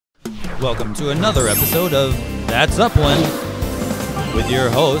Welcome to another episode of That's Upland with your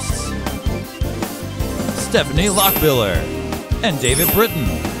hosts, Stephanie Lockbiller and David Britton.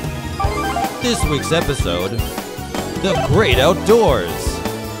 This week's episode, The Great Outdoors.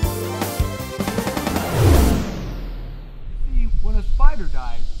 See, when a spider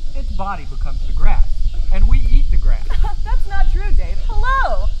dies, its body becomes the grass, and we eat the grass. That's not true, Dave.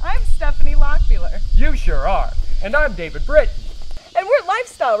 Hello, I'm Stephanie Lockbiller. You sure are. And I'm David Britton. And we're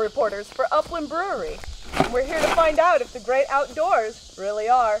lifestyle reporters for Upland Brewery. We're here to find out if the great outdoors really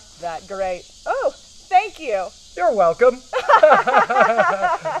are that great. Oh, thank you. You're welcome.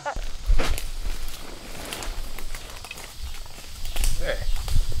 Hey.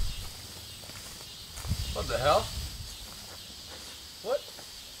 What the hell? What?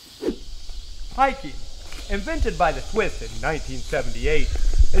 Hiking. Invented by the Swiss in 1978.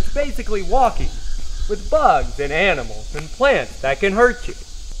 It's basically walking with bugs and animals and plants that can hurt you.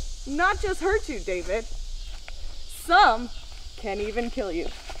 Not just hurt you, David. Some can even kill you.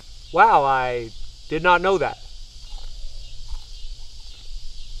 Wow, I did not know that.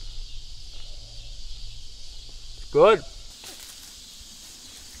 It's good.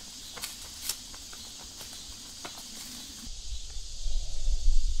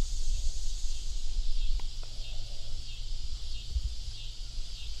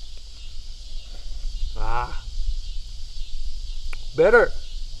 Ah, bitter.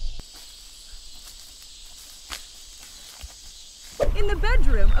 In the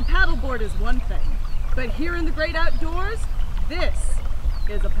bedroom, a paddleboard is one thing. But here in the great outdoors, this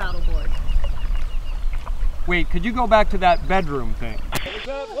is a paddleboard. Wait, could you go back to that bedroom thing?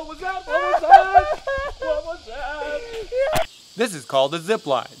 What was that? What was that? What was that? This is called a zip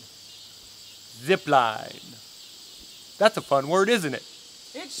line. Zip line. That's a fun word, isn't it?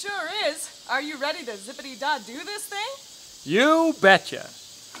 It sure is. Are you ready to zippity-da do this thing? You betcha.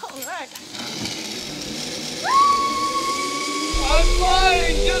 All right. I'm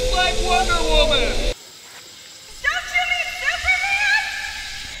flying just like Wonder Woman! Don't you mean Superman?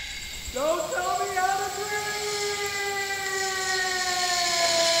 Don't tell me how to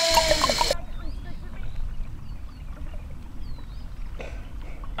breathe!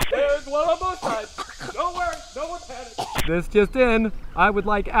 There's one on both sides. Don't worry, no one panic. This just in, I would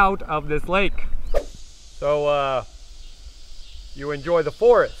like out of this lake. So, you enjoy the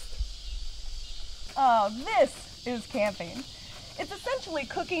forest? Oh, this is camping. It's essentially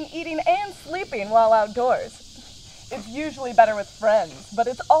cooking, eating, and sleeping while outdoors. It's usually better with friends, but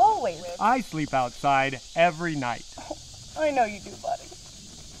it's always... I sleep outside every night. I know you do, buddy.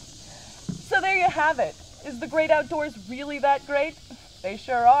 So there you have it. Is the great outdoors really that great? They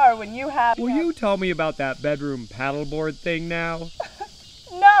sure are when you have... Will you tell me about that bedroom paddleboard thing now?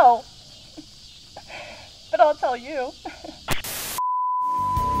 No. But I'll tell you.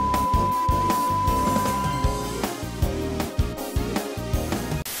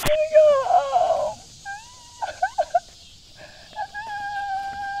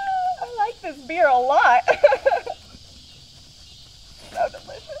 I like this beer a lot. So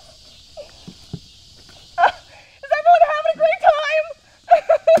delicious. Is everyone having a great time?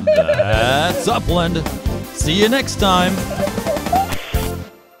 That's Upland. See you next time.